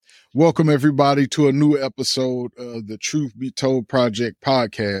Welcome, everybody, to a new episode of the Truth Be Told Project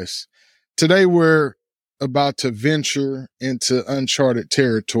podcast. Today, we're about to venture into uncharted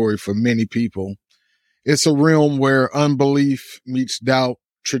territory for many people. It's a realm where unbelief meets doubt,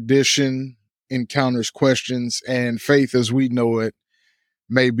 tradition encounters questions, and faith as we know it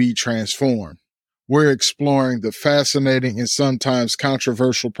may be transformed. We're exploring the fascinating and sometimes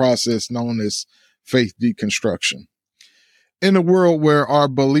controversial process known as faith deconstruction. In a world where our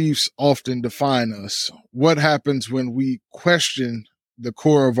beliefs often define us, what happens when we question the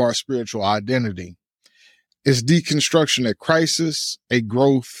core of our spiritual identity? Is deconstruction a crisis, a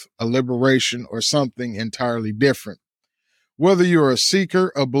growth, a liberation, or something entirely different? Whether you're a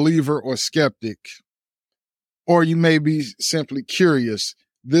seeker, a believer, or skeptic, or you may be simply curious,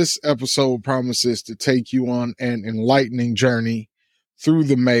 this episode promises to take you on an enlightening journey through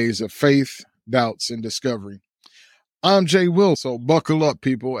the maze of faith, doubts, and discovery. I'm Jay Will, so buckle up,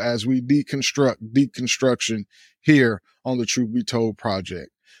 people, as we deconstruct deconstruction here on the Truth Be Told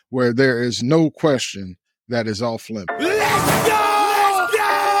Project, where there is no question that is off limits. Let's go!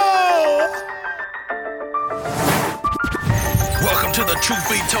 Welcome to the Truth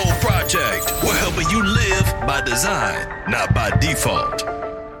Be Told Project. We're helping you live by design, not by default.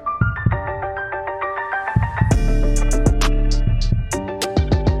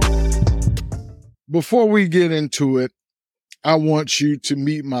 Before we get into it, I want you to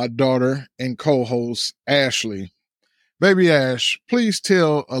meet my daughter and co-host, Ashley. Baby Ash, please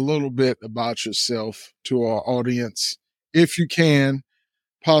tell a little bit about yourself to our audience. If you can,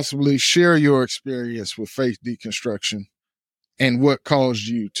 possibly share your experience with faith deconstruction and what caused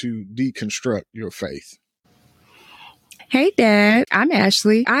you to deconstruct your faith. Hey, Dad. I'm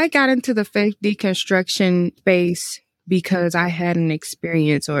Ashley. I got into the faith deconstruction space because I had an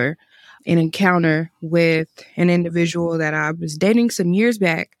experience or an encounter with an individual that I was dating some years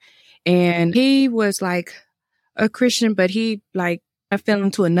back. And he was like a Christian, but I fell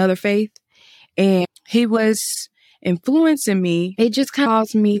into another faith and he was influencing me. It just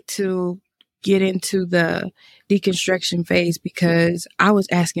caused me to get into the deconstruction phase because I was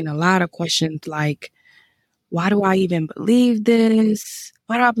asking a lot of questions like, why do I even believe this?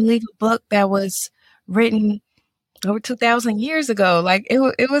 Why do I believe a book that was written over 2,000 years ago? Like it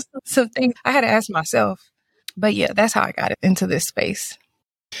was something I had to ask myself. But yeah, that's how I got into this space.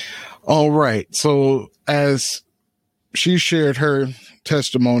 All right. So as she shared her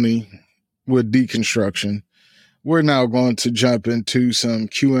testimony with deconstruction, we're now going to jump into some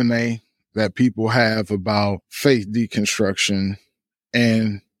Q&A that people have about faith deconstruction.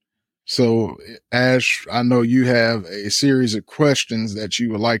 And so, Ash, I know you have a series of questions that you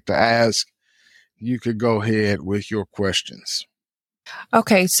would like to ask. You could go ahead with your questions.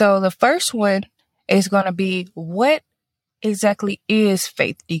 Okay, so the first one is going to be, what exactly is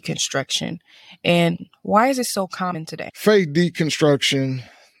faith deconstruction and why is it so common today? Faith deconstruction,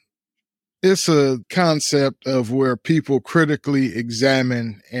 it's a concept of where people critically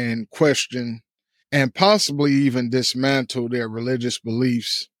examine and question and possibly even dismantle their religious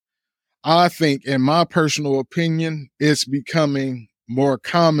beliefs. I think, in my personal opinion, it's becoming more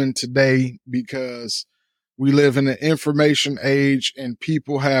common today because we live in an information age and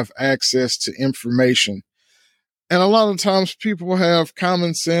people have access to information. And a lot of times people have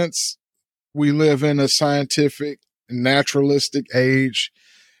common sense. We live in a scientific, naturalistic age.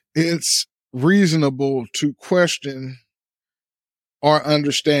 It's reasonable to question our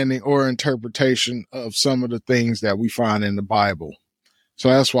understanding or interpretation of some of the things that we find in the Bible. So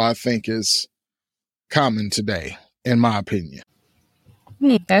that's why I think it's common today, in my opinion.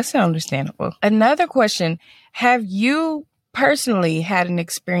 That's understandable. Another question, have you personally had an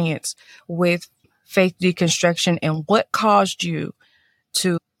experience with faith deconstruction and what caused you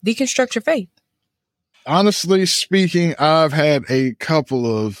to deconstruct your faith? Honestly speaking, I've had a couple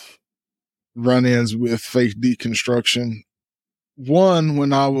of run-ins with faith deconstruction. One,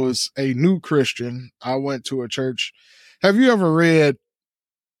 when I was a new Christian, I went to a church. Have you ever read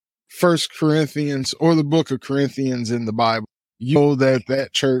 1 Corinthians or the book of Corinthians in the Bible? You know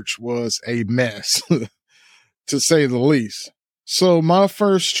that church was a mess, to say the least. So my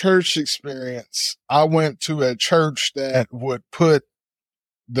first church experience, I went to a church that would put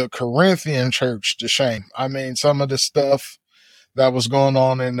the Corinthian church to shame. I mean, some of the stuff that was going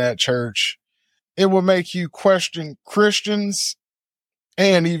on in that church, it would make you question Christians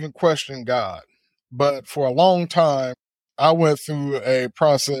and even question God. But for a long time, I went through a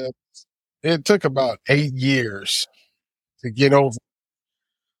process. It took about 8 years to get over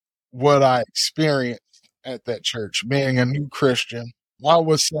what I experienced at that church, being a new Christian. I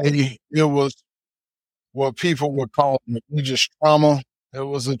would say it was what people would call religious trauma. It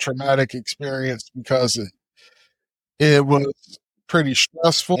was a traumatic experience because it was pretty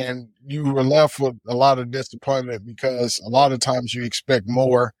stressful and you were left with a lot of disappointment because a lot of times you expect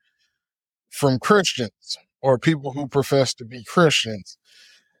more from Christians or people who profess to be Christians.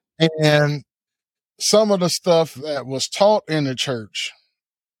 And some of the stuff that was taught in the church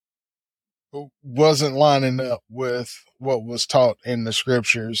wasn't lining up with what was taught in the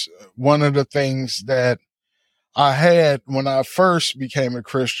scriptures. One of the things that I had when I first became a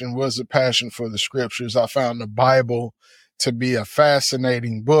Christian was a passion for the scriptures. I found the Bible to be a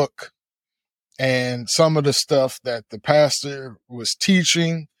fascinating book, and some of the stuff that the pastor was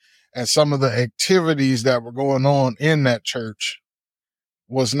teaching and some of the activities that were going on in that church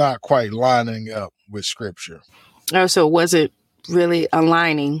was not quite lining up with scripture. Oh, so was it really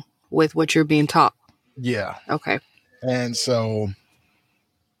aligning with what you're being taught? Yeah. Okay. And so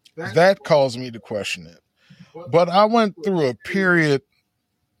that caused me to question it. But I went through a period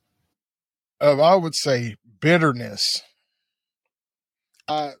of, I would say, bitterness.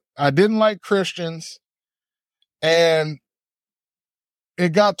 I didn't like Christians, and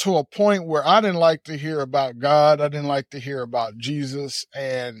it got to a point where I didn't like to hear about God. I didn't like to hear about Jesus.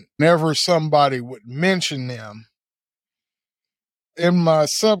 And whenever somebody would mention them, in my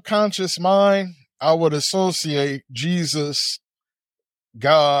subconscious mind, I would associate Jesus,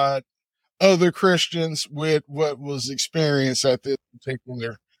 God, other Christians with what was experienced at this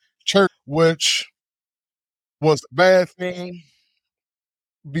particular church, which was a bad thing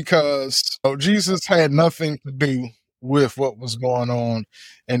because Jesus had nothing to do with what was going on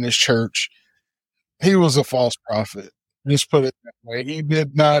in this church. He was a false prophet. Just put it that way. He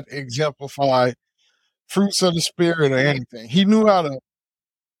did not exemplify fruits of the spirit or anything. He knew how to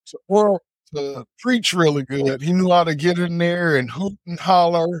preach really good. He knew how to get in there and hoot and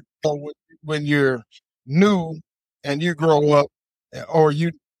holler. When you're new and you grow up, or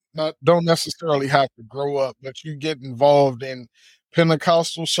you don't necessarily have to grow up, but you get involved in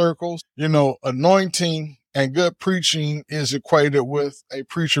Pentecostal circles, anointing and good preaching is equated with a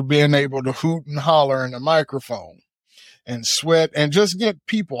preacher being able to hoot and holler in a microphone and sweat and just get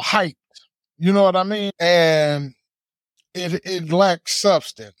people hyped. You know what I mean? And it lacks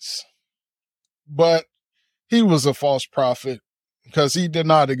substance. But he was a false prophet because he did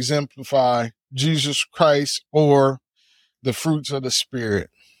not exemplify Jesus Christ or the fruits of the Spirit.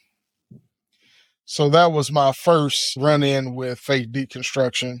 So that was my first run-in with faith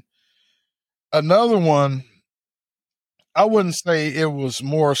deconstruction. Another one, I wouldn't say it was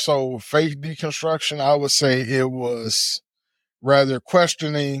more so faith deconstruction. I would say it was rather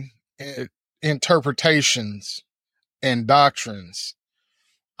questioning interpretations and doctrines.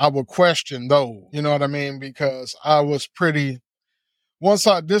 I would question those, you know what I mean? Because once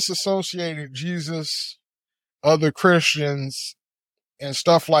I disassociated Jesus, other Christians, and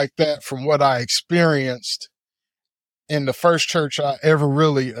stuff like that from what I experienced in the first church I ever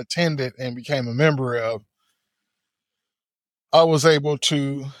really attended and became a member of, I was able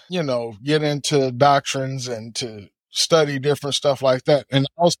to, get into doctrines and to study different stuff like that. And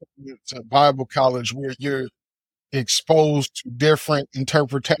also to Bible college where you're exposed to different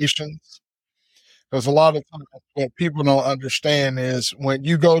interpretations. Because a lot of times what people don't understand is when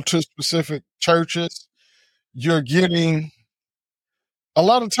you go to specific churches, a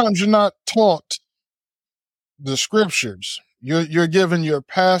lot of times you're not taught the scriptures. You're given your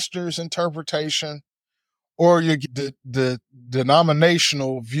pastor's interpretation, or you get the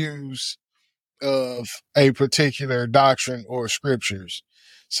denominational views of a particular doctrine or scriptures.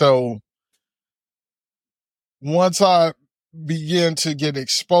 So once I began to get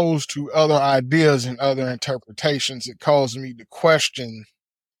exposed to other ideas and other interpretations, it caused me to question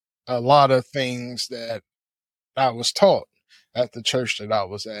a lot of things that I was taught at the church that I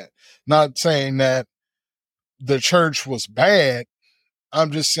was at. Not saying that the church was bad.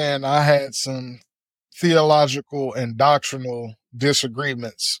 I'm just saying I had some theological and doctrinal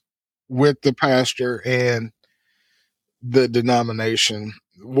disagreements with the pastor and the denomination.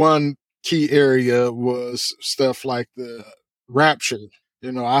 One key area was stuff like the rapture.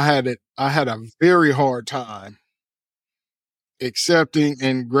 I had a very hard time accepting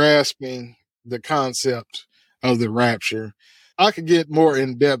and grasping the concept of the rapture. I could get more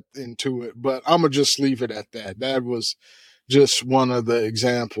in depth into it, but I'm going to just leave it at that. That was just one of the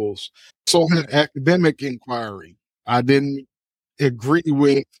examples. So academic inquiry. I didn't agree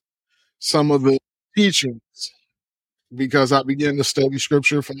with some of the teachings because I began to study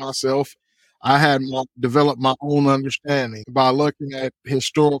scripture for myself. I had developed my own understanding by looking at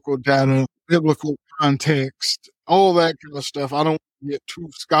historical data, biblical context, all that kind of stuff. I don't get too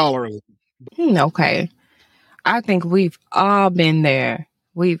scholarly. Okay. I think we've all been there.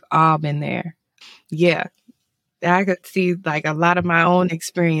 We've all been there. Yeah. I could see like a lot of my own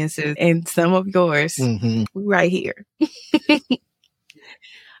experiences and some of yours. Mm-hmm. Right here.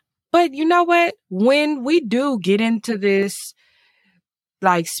 But you know what? When we do get into this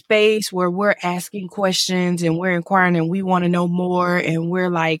like space where we're asking questions and we're inquiring and we want to know more and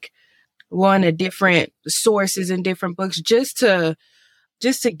we're like one of different sources and different books just to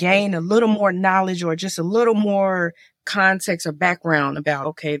gain a little more knowledge or just a little more context or background about,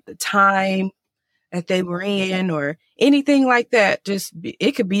 okay, the time that they were in or anything like that.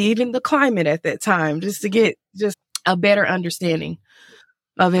 It could be even the climate at that time, just to get just a better understanding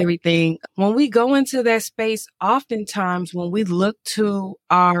of everything. When we go into that space, oftentimes when we look to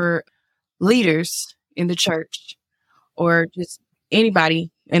our leaders in the church or just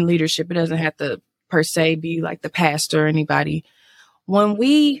anybody in leadership, it doesn't have to per se be like the pastor or anybody. When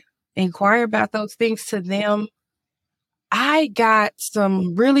we inquire about those things to them, I got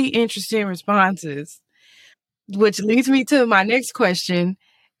some really interesting responses, which leads me to my next question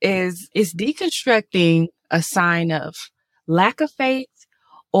is deconstructing a sign of lack of faith,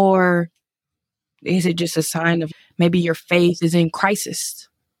 or is it just a sign of maybe your faith is in crisis?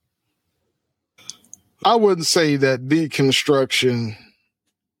 I wouldn't say that deconstruction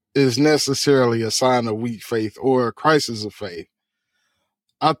is necessarily a sign of weak faith or a crisis of faith.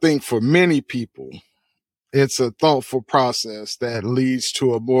 I think for many people, it's a thoughtful process that leads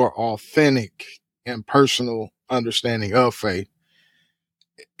to a more authentic and personal understanding of faith.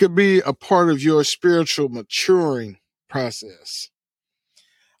 It could be a part of your spiritual maturing process.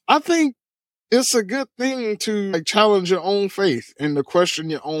 I think it's a good thing to like challenge your own faith and to question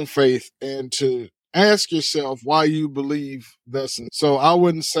your own faith and to ask yourself why you believe this. So I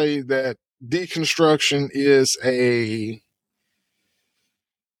wouldn't say that deconstruction is I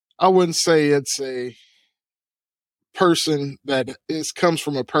wouldn't say it's a person that comes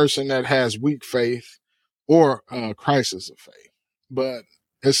from a person that has weak faith or a crisis of faith, but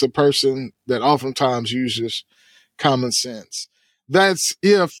it's a person that oftentimes uses common sense. That's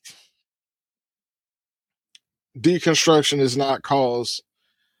if deconstruction is not caused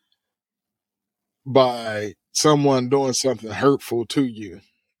by someone doing something hurtful to you.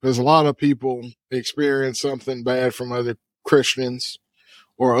 There's a lot of people experience something bad from other Christians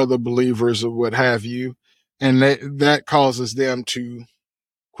or other believers or what have you, and that causes them to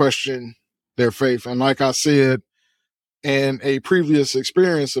question their faith. And like I said, in a previous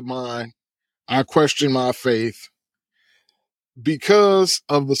experience of mine, I questioned my faith because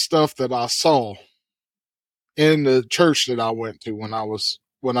of the stuff that I saw in the church that I went to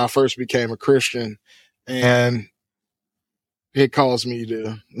when I first became a Christian, and it caused me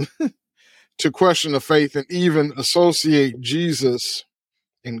to to question the faith and even associate Jesus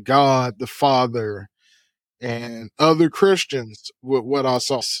and God the Father and other Christians with what I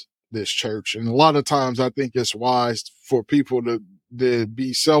saw this church. And a lot of times I think it's wise for people to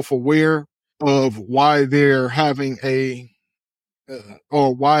be self-aware of why they're having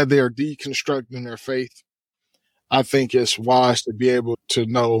or why they're deconstructing their faith. I think it's wise to be able to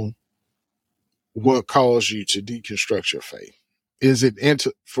know what caused you to deconstruct your faith. Is it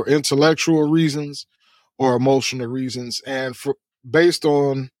for intellectual reasons or emotional reasons? And based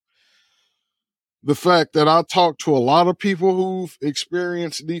on the fact that I talk to a lot of people who've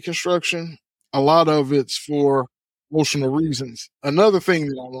experienced deconstruction, a lot of it's for emotional reasons. Another thing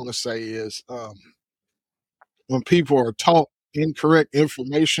that I want to say is when people are taught incorrect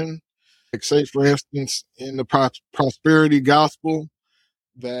information, like say, for instance, in the prosperity gospel,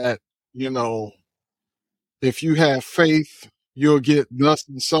 that, you know, if you have faith, you'll get thus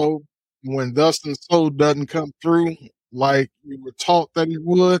and so. When thus and so doesn't come through like you were taught that it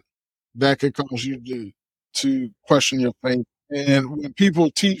would, that could cause you to question your faith. And when people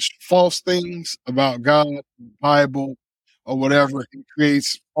teach false things about God, Bible, or whatever, it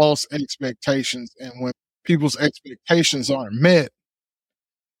creates false expectations. And when people's expectations aren't met,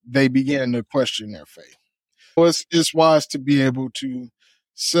 they begin to question their faith. So it's wise to be able to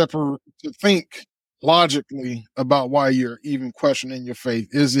to think logically about why you're even questioning your faith.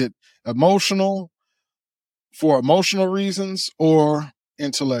 Is it emotional, for emotional reasons, or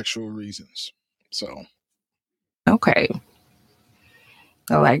intellectual reasons? So, Okay.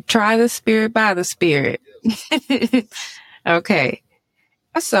 So like try the spirit by the spirit. Okay.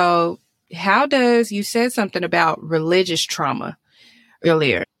 So you said something about religious trauma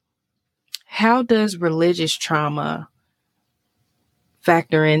earlier. How does religious trauma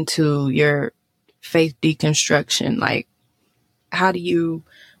factor into your faith deconstruction? Like, how do you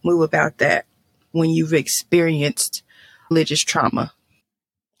move about that when you've experienced religious trauma?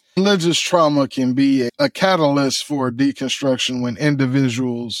 Religious trauma can be a catalyst for deconstruction when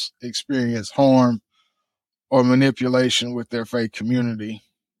individuals experience harm or manipulation with their faith community.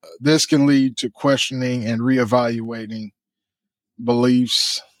 This can lead to questioning and reevaluating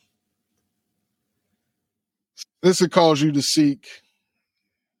beliefs. This will cause you to seek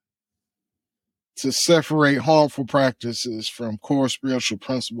to separate harmful practices from core spiritual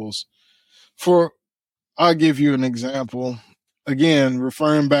principles. I'll give you an example. Again,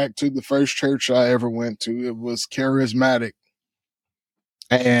 referring back to the first church I ever went to, it was charismatic.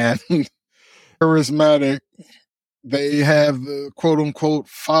 And charismatic, they have the quote unquote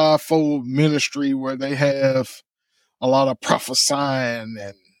fivefold ministry where they have a lot of prophesying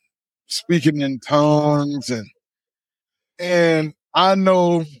and speaking in tongues. And I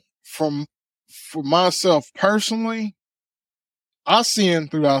know for myself personally, I sin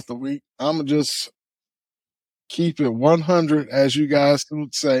throughout the week. I'm going to just keep it 100, as you guys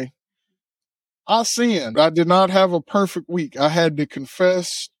would say. I sinned. I did not have a perfect week. I had to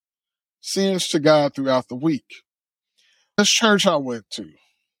confess sins to God throughout the week. This church I went to,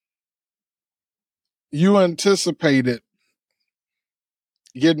 you anticipated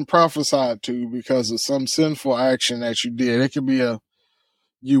getting prophesied to because of some sinful action that you did. It could be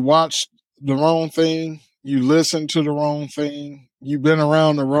you watched the wrong thing, you listened to the wrong thing, you've been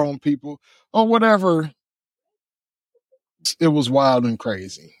around the wrong people, or whatever. It was wild and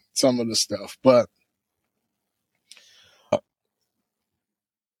crazy, some of the stuff. But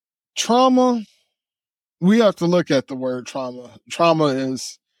trauma, we have to look at the word trauma. Trauma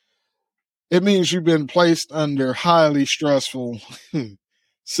it means you've been placed under highly stressful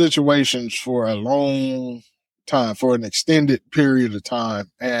situations for a long time, for an extended period of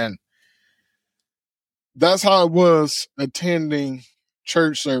time. And that's how it was attending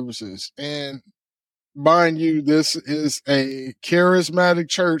church services. And mind you, this is a charismatic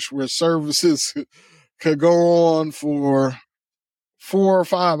church where services could go on for 4 or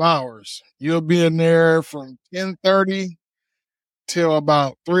 5 hours. You'll be in there from 10:30 till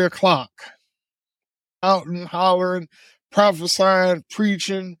about 3 o'clock, out and hollering, prophesying,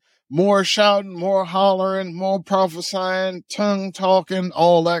 preaching, more shouting, more hollering, more prophesying, tongue talking,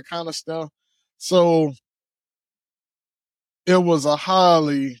 all that kind of stuff. So it was a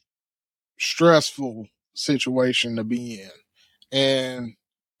highly stressful situation to be in. And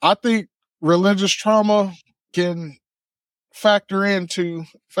I think religious trauma can factor into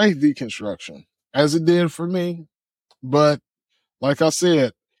faith deconstruction, as it did for me. But like I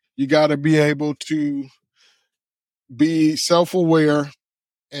said, you got to be able to be self-aware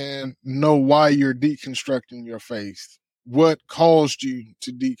and know why you're deconstructing your faith. What caused you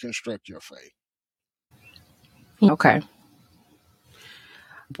to deconstruct your faith? Okay.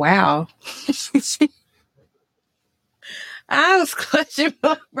 Wow. I was clutching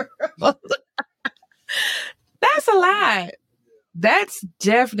my pearls. That's a lot. That's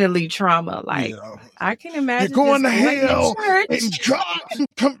definitely trauma. Like, yeah. I can imagine you're going to hell, and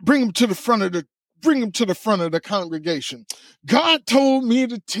God, bring him to the front of the congregation. God told me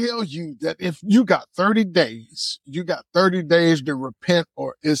to tell you that if you got 30 days, to repent,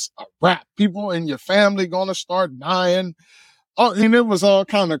 or it's a wrap. People in your family gonna start dying. Oh, and it was all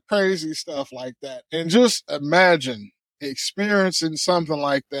kind of crazy stuff like that. And just imagine experiencing something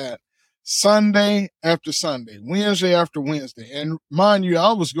like that Sunday after Sunday, Wednesday after Wednesday. And mind you,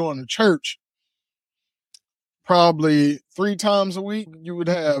 I was going to church probably 3 times a week. You would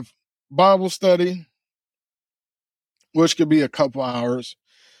have Bible study, which could be a couple hours.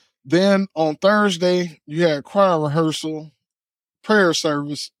 Then on Thursday, you had choir rehearsal, prayer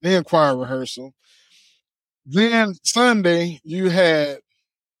service, then choir rehearsal. Then Sunday, you had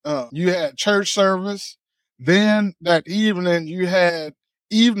church service. Then that evening, you had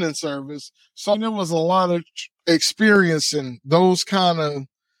evening service. So there was a lot of experiencing those kind of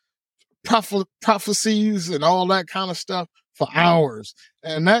prophecies and all that kind of stuff for hours.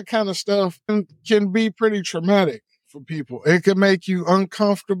 And that kind of stuff can be pretty traumatic for people. It can make you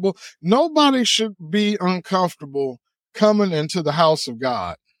uncomfortable. Nobody should be uncomfortable coming into the house of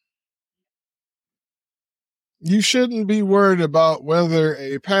God. You shouldn't be worried about whether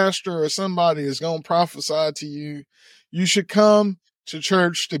a pastor or somebody is going to prophesy to you. You should come to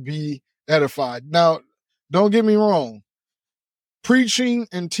church to be edified. Now, don't get me wrong. Preaching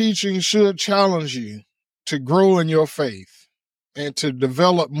and teaching should challenge you to grow in your faith and to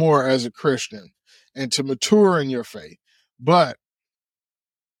develop more as a Christian and to mature in your faith. But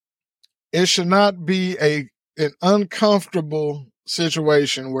it should not be an uncomfortable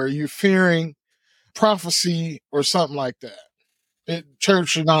situation where you're fearing prophecy or something like that. Church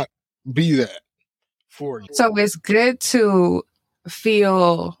should not be that for you. So it's good to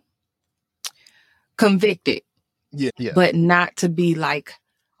feel convicted. Yeah. But not to be like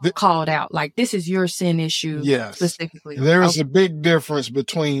called out. Like, this is your sin issue specifically. There's a big difference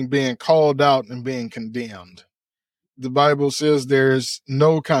between being called out and being condemned. The Bible says there's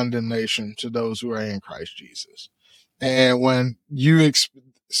no condemnation to those who are in Christ Jesus. And when you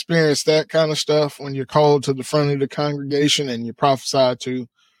experience that kind of stuff, when you're called to the front of the congregation and you prophesy to,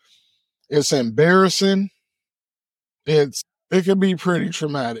 it's embarrassing. It can be pretty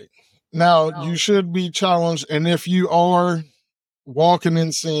traumatic. Now, you should be challenged. And if you are walking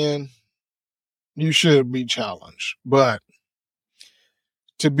in sin, you should be challenged. But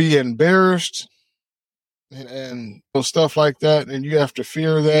to be embarrassed and stuff like that, and you have to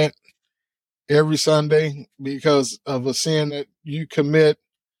fear that every Sunday because of a sin that you commit,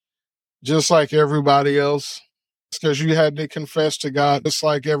 just like everybody else, because you had to confess to God just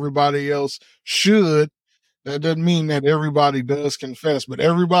like everybody else should. That doesn't mean that everybody does confess, but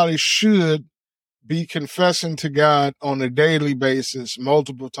everybody should be confessing to God on a daily basis,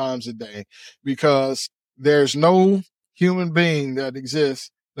 multiple times a day, because there's no human being that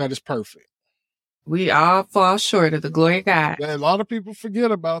exists that is perfect. We all fall short of the glory of God. A lot of people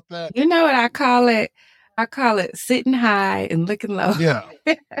forget about that. You know what I call it? I call it sitting high and looking low. Yeah.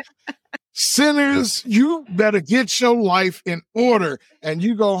 Sinners, you better get your life in order. And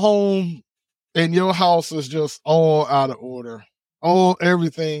you go home and your house is just all out of order.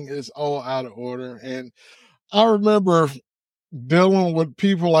 Everything is all out of order. And I remember dealing with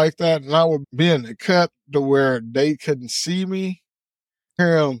people like that, and I would be in the cut to where they couldn't see me,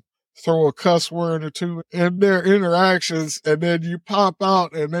 hear them throw a cuss word or two in their interactions, and then you pop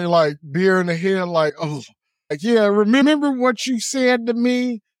out and they like deer in the head, like, oh, like, yeah, remember what you said to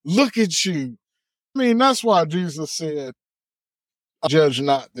me? Look at you. I mean, that's why Jesus said, judge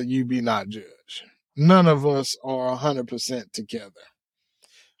not that you be not judged. None of us are 100% together.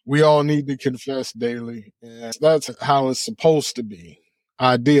 We all need to confess daily. And that's how it's supposed to be,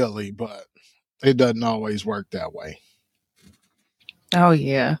 ideally, but it doesn't always work that way. Oh,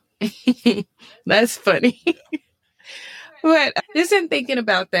 yeah. That's funny. But just in thinking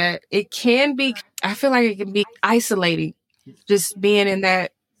about that, I feel like it can be isolating, just being in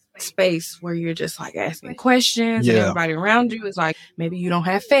that space where you're just like asking questions and everybody around you is like, maybe you don't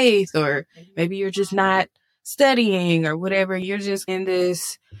have faith, or maybe you're just not studying or whatever. You're just in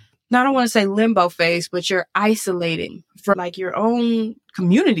this, I don't want to say limbo phase, but you're isolating from like your own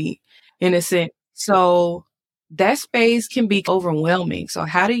community in a sense. So that space can be overwhelming. So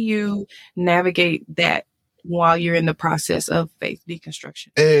how do you navigate that while you're in the process of faith deconstruction?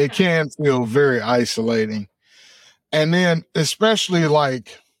 It can feel very isolating. And then especially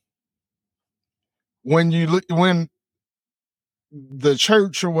like when the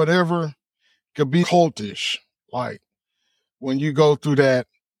church or whatever could be cultish, like when you go through that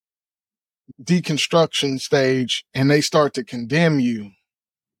deconstruction stage and they start to condemn you,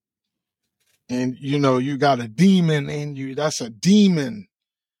 and you got a demon in you, that's a demon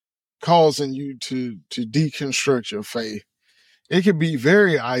causing you to deconstruct your faith. It can be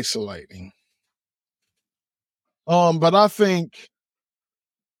very isolating. But I think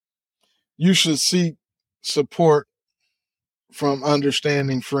you should seek support from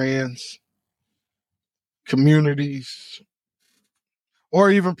understanding friends, communities,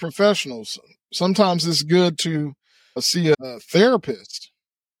 or even professionals. Sometimes it's good to see a therapist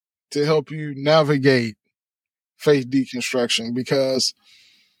to help you navigate faith deconstruction, because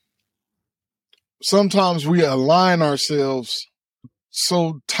sometimes we align ourselves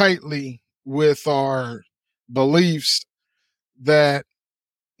so tightly with our beliefs that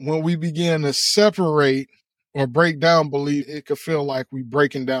when we begin to separate or break down belief, it could feel like we're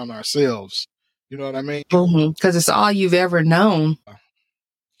breaking down ourselves. You know what I mean? Because it's all you've ever known.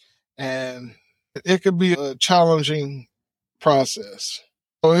 And it could be a challenging process.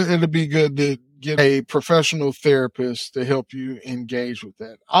 So it'd be good to get a professional therapist to help you engage with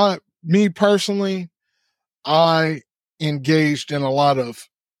that. Me personally, I engaged in a lot of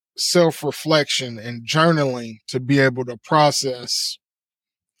self-reflection and journaling to be able to process,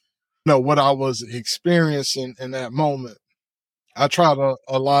 what I was experiencing in that moment. I tried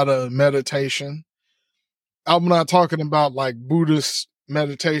a lot of meditation. I'm not talking about like Buddhist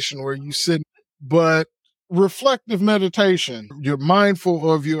meditation where you sit, but reflective meditation. You're mindful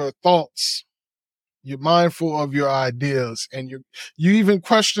of your thoughts. You're mindful of your ideas, and you even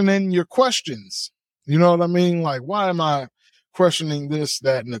questioning your questions. You know what I mean? Like, why am I questioning this,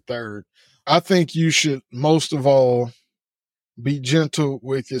 that, and the third? I think you should most of all be gentle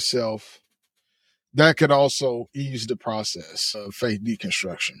with yourself. That could also ease the process of faith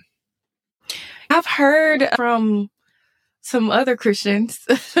deconstruction. I've heard from some other Christians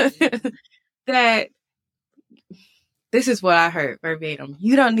that this is what I heard verbatim.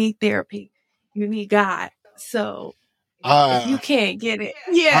 You don't need therapy. You need God. So if you can't get it.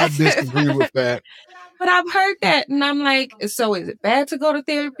 Yeah. I disagree with that. But I've heard that, and I'm like, so is it bad to go to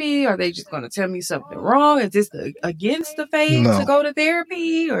therapy? Are they just going to tell me something wrong? Is this against the faith to go to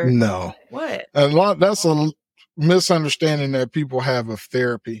therapy? Or no. What? That's a misunderstanding that people have of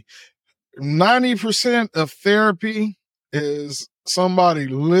therapy. 90% of therapy is somebody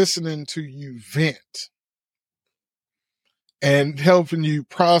listening to you vent and helping you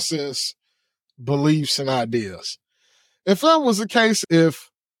process beliefs and ideas. If that was the case,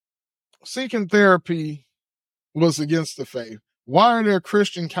 if seeking therapy was against the faith, why are there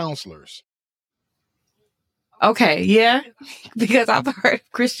Christian counselors? Okay, yeah, because I've heard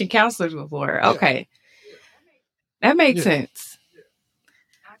Christian counselors before. Okay, that makes sense.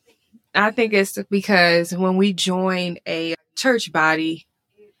 I think it's because when we join a church body,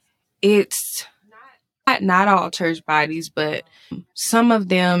 it's not all church bodies, but some of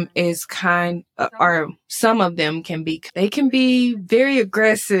them is some of them can be very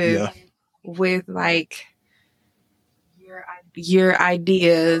aggressive with like your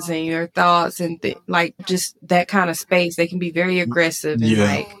ideas and your thoughts and like just that kind of space. They can be very aggressive and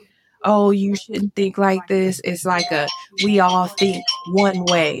like, oh, you shouldn't think like this. It's like we all think one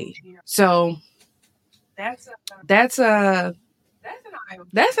way. So that's an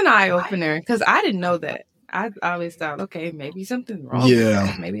eye opener because I didn't know that. I always thought, okay, maybe something's wrong with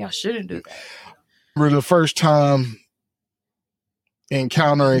that. Maybe I shouldn't do that. For the first time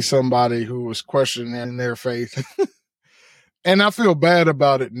encountering somebody who was questioning their faith, and I feel bad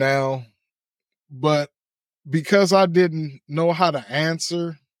about it now, but because I didn't know how to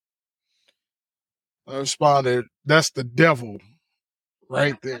answer, I responded, that's the devil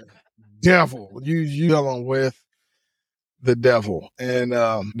right there. Devil. You dealing with the devil. And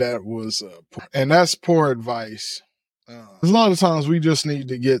that was and that's poor advice. A lot of times we just need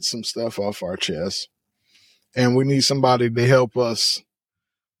to get some stuff off our chest, and we need somebody to help us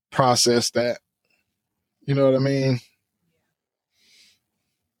process that. You know what I mean?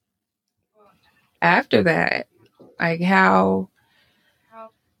 After that, like how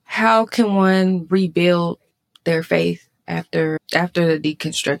can one rebuild their faith after the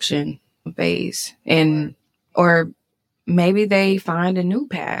deconstruction phase, or maybe they find a new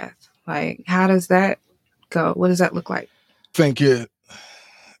path? Like, how does that go? What does that look like? I think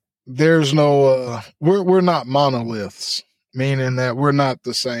there's no we're not monoliths, meaning that we're not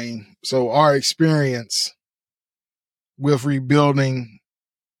the same. So our experience with rebuilding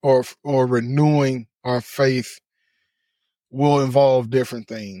or renewing our faith will involve different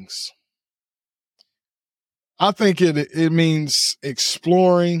things. I think it means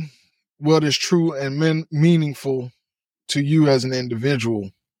exploring what is true and meaningful to you as an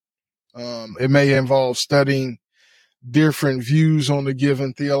individual. It may involve studying different views on a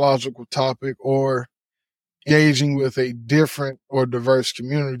given theological topic or engaging with a different or diverse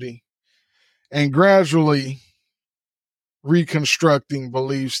community and gradually reconstructing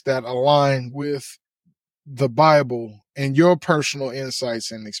beliefs that align with the Bible and your personal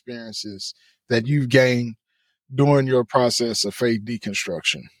insights and experiences that you've gained during your process of faith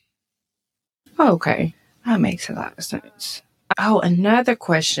deconstruction. Okay, that makes a lot of sense. Oh, another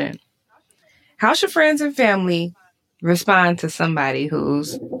question. How should friends and family respond to somebody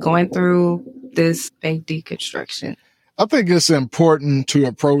who's going through this faith deconstruction? I think it's important to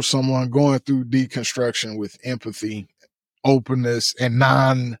approach someone going through deconstruction with empathy, openness, and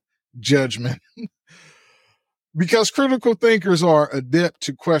non-judgment. Because critical thinkers are adept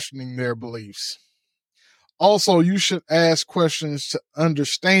to questioning their beliefs. Also, you should ask questions to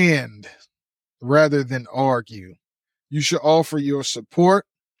understand rather than argue. You should offer your support.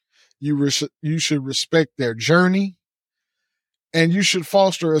 You should respect their journey. And you should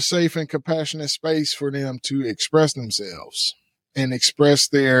foster a safe and compassionate space for them to express themselves and express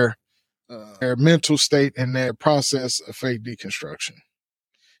their mental state and their process of faith deconstruction.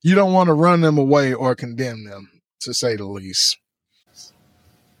 You don't want to run them away or condemn them, to say the least.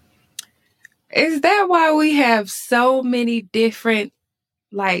 Is that why we have so many different,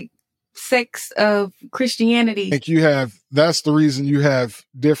 like, sects of Christianity? I think that's the reason you have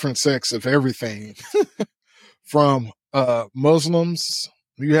different sects of everything. From Muslims,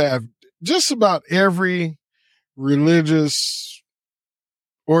 you have just about every religious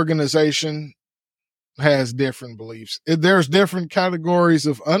organization has different beliefs. There's different categories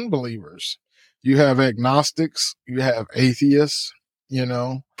of unbelievers. You have agnostics, you have atheists,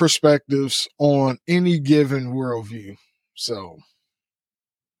 perspectives on any given worldview. So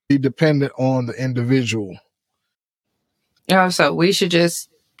be dependent on the individual. So we should just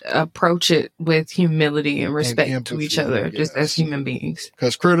approach it with humility and respect and to each empathy, other, just as human beings.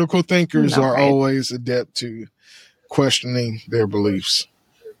 Because critical thinkers are Right. always adept to questioning their beliefs.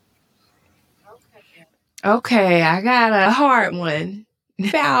 Okay, I got a hard one.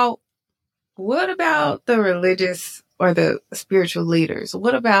 What about the religious or the spiritual leaders?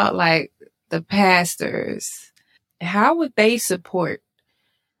 What about like the pastors? How would they support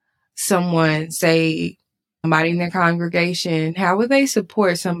someone, say, somebody in their congregation? How would they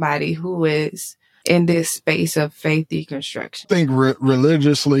support somebody who is in this space of faith deconstruction? I think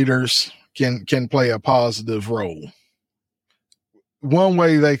religious leaders can play a positive role. One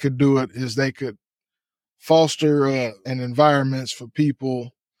way they could do it is they could foster an environments for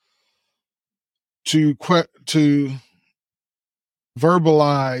people to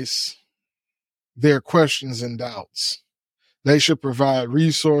verbalize their questions and doubts. They should provide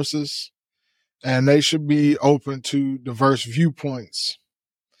resources, and they should be open to diverse viewpoints.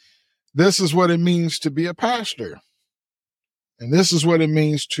 This is what it means to be a pastor. And this is what it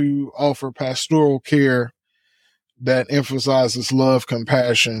means to offer pastoral care that emphasizes love,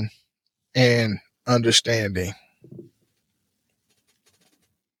 compassion, and understanding.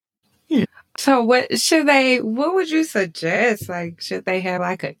 So what would you suggest? Like, should they have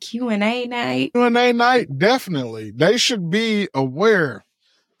like a Q&A night? Q&A night, definitely. They should be aware.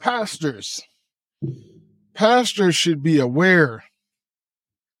 Pastors should be aware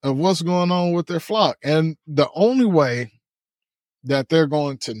of what's going on with their flock. And the only way that they're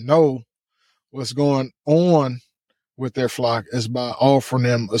going to know what's going on with their flock is by offering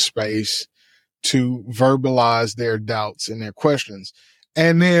them a space to verbalize their doubts and their questions.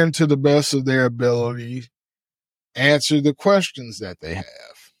 And then, to the best of their ability, answer the questions that they have.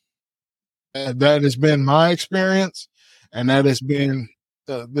 And that has been my experience, and that has been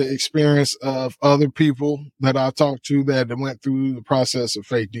the experience of other people that I talked to that went through the process of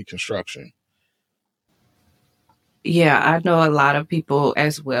faith deconstruction. Yeah, I know a lot of people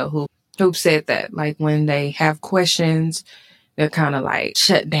as well who've said that, like, when they have questions, they're kind of like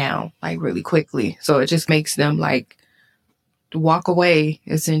shut down like really quickly. So it just makes them like walk away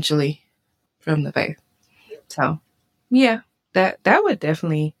essentially from the faith. So yeah, that would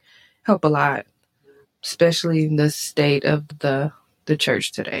definitely help a lot, especially in the state of the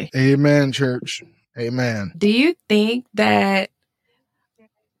church today. Amen, church. Amen. Do you think that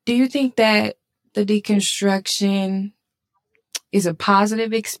the deconstruction is a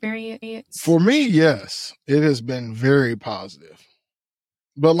positive experience? For me, yes, it has been very positive.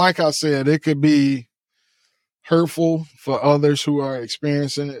 But like I said, it could be hurtful for others who are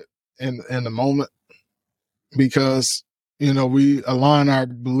experiencing it in the moment, because, we align our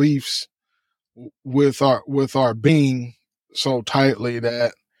beliefs with our being so tightly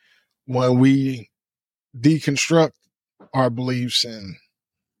that when we deconstruct our beliefs and,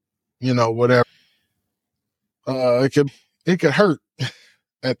 whatever, it could hurt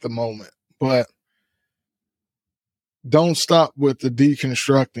at the moment, but don't stop with the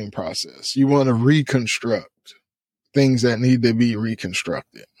deconstructing process. You want to reconstruct things that need to be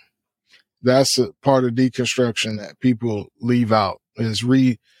reconstructed. That's a part of deconstruction that people leave out, is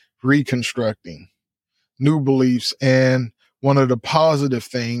reconstructing new beliefs. And one of the positive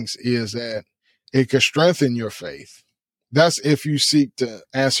things is that it can strengthen your faith. That's if you seek to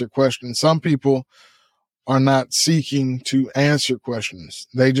answer questions. Some people are not seeking to answer questions.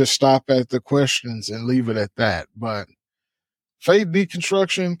 They just stop at the questions and leave it at that. But faith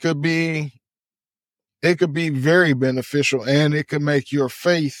deconstruction could be very beneficial, and it could make your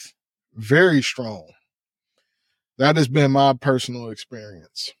faith very strong. That has been my personal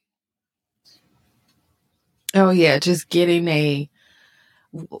experience. Oh yeah, just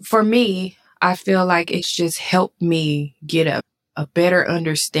for me, I feel like it's just helped me get a better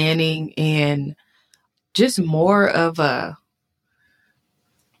understanding and just more of a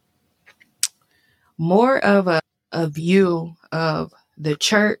view of the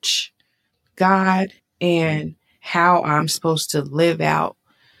church, God, and how I'm supposed to live out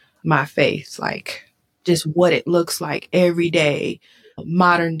my faith, like just what it looks like every day,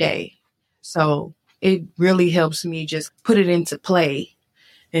 modern day. So it really helps me just put it into play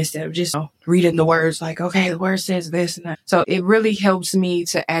instead of just reading the words like, okay, the word says this and that. So it really helps me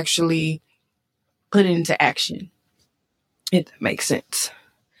to actually put it into action, if that makes sense.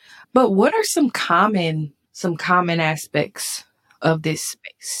 But what are some common aspects of this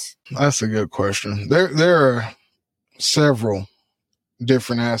space? That's a good question. There are several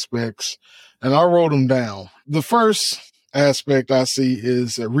different aspects, and I wrote them down. The first aspect I see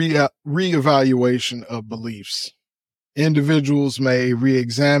is a reevaluation of beliefs. Individuals may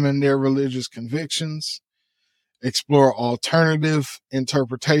re-examine their religious convictions explore alternative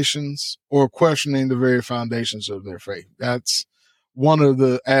interpretations, or questioning the very foundations of their faith. That's one of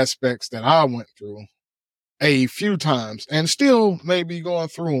the aspects that I went through a few times and still may be going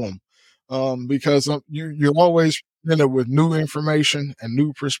through them, because you're always presented with new information and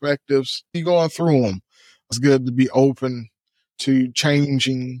new perspectives. You're going through them. It's good to be open to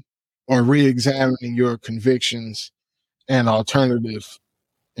changing or re-examining your convictions and alternative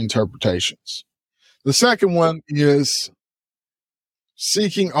interpretations. The second one is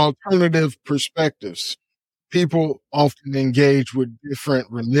seeking alternative perspectives. People often engage with different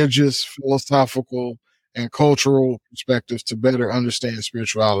religious, philosophical, and cultural perspectives to better understand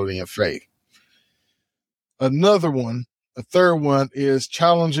spirituality and faith. Another one, a third one, is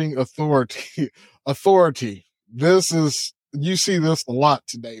challenging authority. Authority. You see this a lot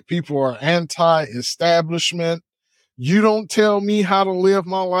today. People are anti-establishment. You don't tell me how to live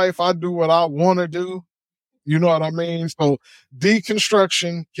my life. I do what I want to do. You know what I mean? So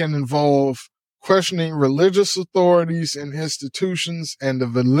deconstruction can involve questioning religious authorities and institutions and the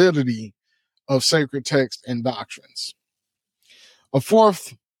validity of sacred texts and doctrines. A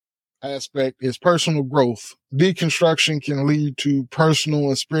fourth aspect is personal growth. Deconstruction can lead to personal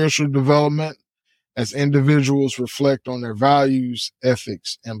and spiritual development as individuals reflect on their values,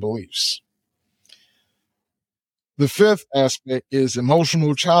 ethics, and beliefs. The fifth aspect is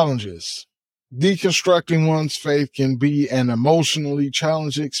emotional challenges. Deconstructing one's faith can be an emotionally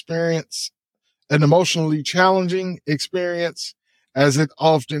challenging experience, as it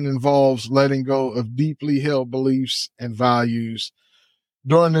often involves letting go of deeply held beliefs and values.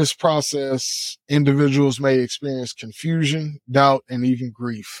 During this process, individuals may experience confusion, doubt, and even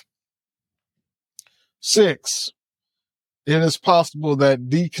grief. 6, it is possible that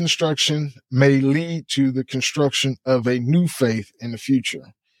deconstruction may lead to the construction of a new faith in the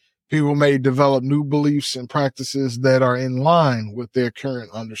future. People may develop new beliefs and practices that are in line with their current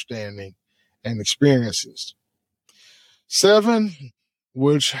understanding and experiences. 7,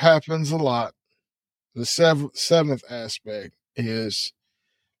 which happens a lot, the seventh aspect is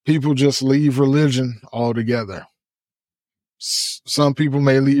people just leave religion altogether. Some people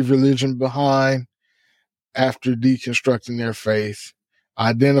may leave religion behind after deconstructing their faith,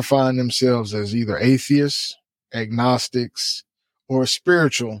 identifying themselves as either atheists, agnostics, or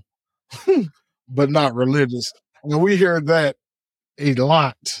spiritual, but not religious. And we hear that a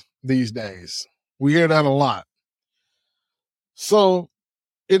lot these days. We hear that a lot. So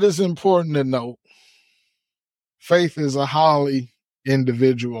it is important to note faith is a highly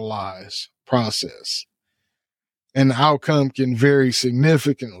individualized process. And the outcome can vary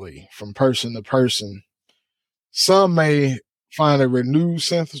significantly from person to person. Some may find a renewed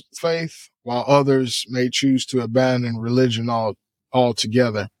sense of faith, while others may choose to abandon religion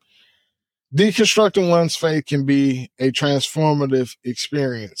altogether. Deconstructing one's faith can be a transformative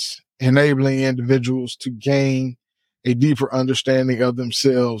experience, enabling individuals to gain a deeper understanding of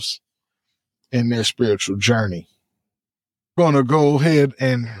themselves and their spiritual journey. I'm going to go ahead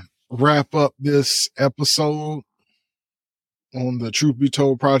and wrap up this episode on the Truth Be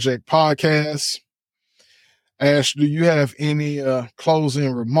Told Project podcast. Ash, do you have any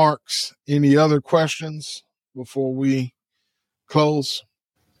closing remarks? Any other questions before we close?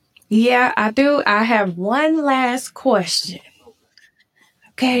 Yeah, I do. I have one last question.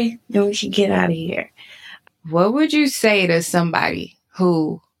 Okay, then we should get out of here. What would you say to somebody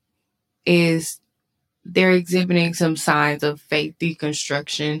who they're exhibiting some signs of faith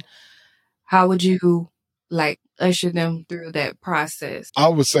deconstruction? How would you usher them through that process? I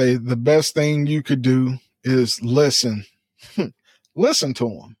would say the best thing you could do is listen. Listen to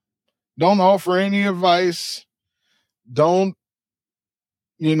them. Don't offer any advice. Don't,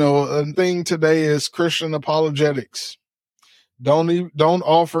 a thing today is Christian apologetics. Don't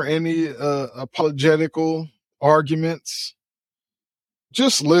offer any apologetical arguments.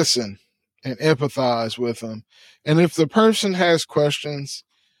 Just listen and empathize with them. And if the person has questions,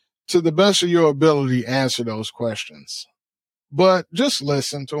 to the best of your ability, answer those questions. But just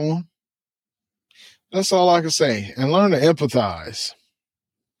listen to them. That's all I can say. And learn to empathize.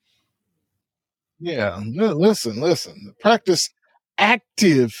 Yeah, listen. Practice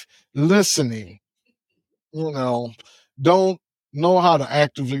active listening. Don't know how to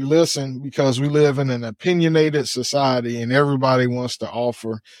actively listen because we live in an opinionated society and everybody wants to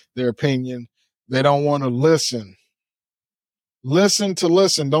offer their opinion. They don't want to listen. Listen to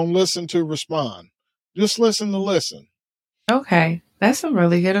listen. Don't listen to respond. Just listen to listen. Okay, that's some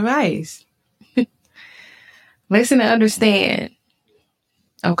really good advice. Listen and understand.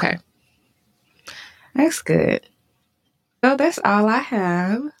 Okay, that's good. So that's all I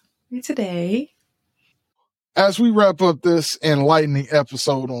have today. As we wrap up this enlightening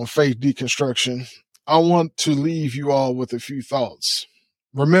episode on faith deconstruction, I want to leave you all with a few thoughts.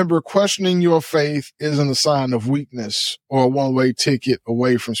 Remember, questioning your faith isn't a sign of weakness or a one-way ticket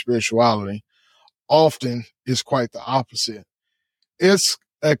away from spirituality. Often it's quite the opposite. It's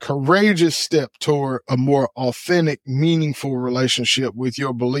a courageous step toward a more authentic, meaningful relationship with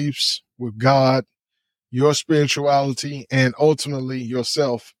your beliefs, with God, your spirituality, and ultimately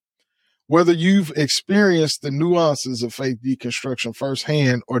yourself. Whether you've experienced the nuances of faith deconstruction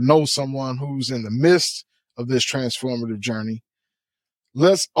firsthand or know someone who's in the midst of this transformative journey,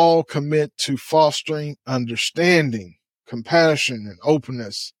 let's all commit to fostering understanding, compassion, and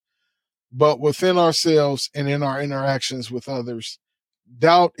openness, but within ourselves and in our interactions with others.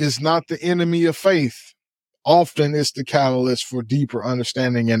 Doubt is not the enemy of faith. Often it's the catalyst for deeper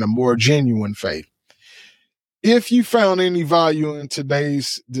understanding and a more genuine faith. If you found any value in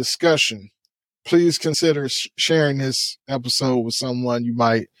today's discussion, please consider sharing this episode with someone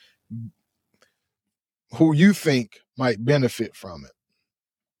who you think might benefit from it.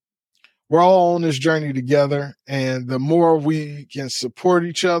 We're all on this journey together, and the more we can support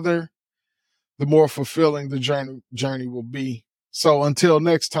each other, the more fulfilling the journey will be. So until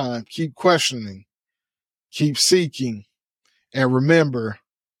next time, keep questioning, keep seeking, and remember,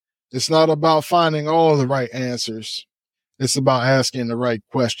 it's not about finding all the right answers. It's about asking the right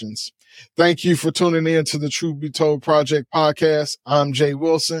questions. Thank you for tuning in to the Truth Be Told Project podcast. I'm Jay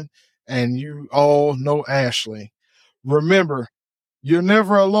Wilson, and you all know Ashley. Remember, you're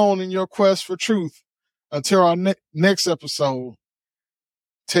never alone in your quest for truth. Until our next episode,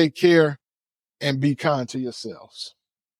 take care and be kind to yourselves.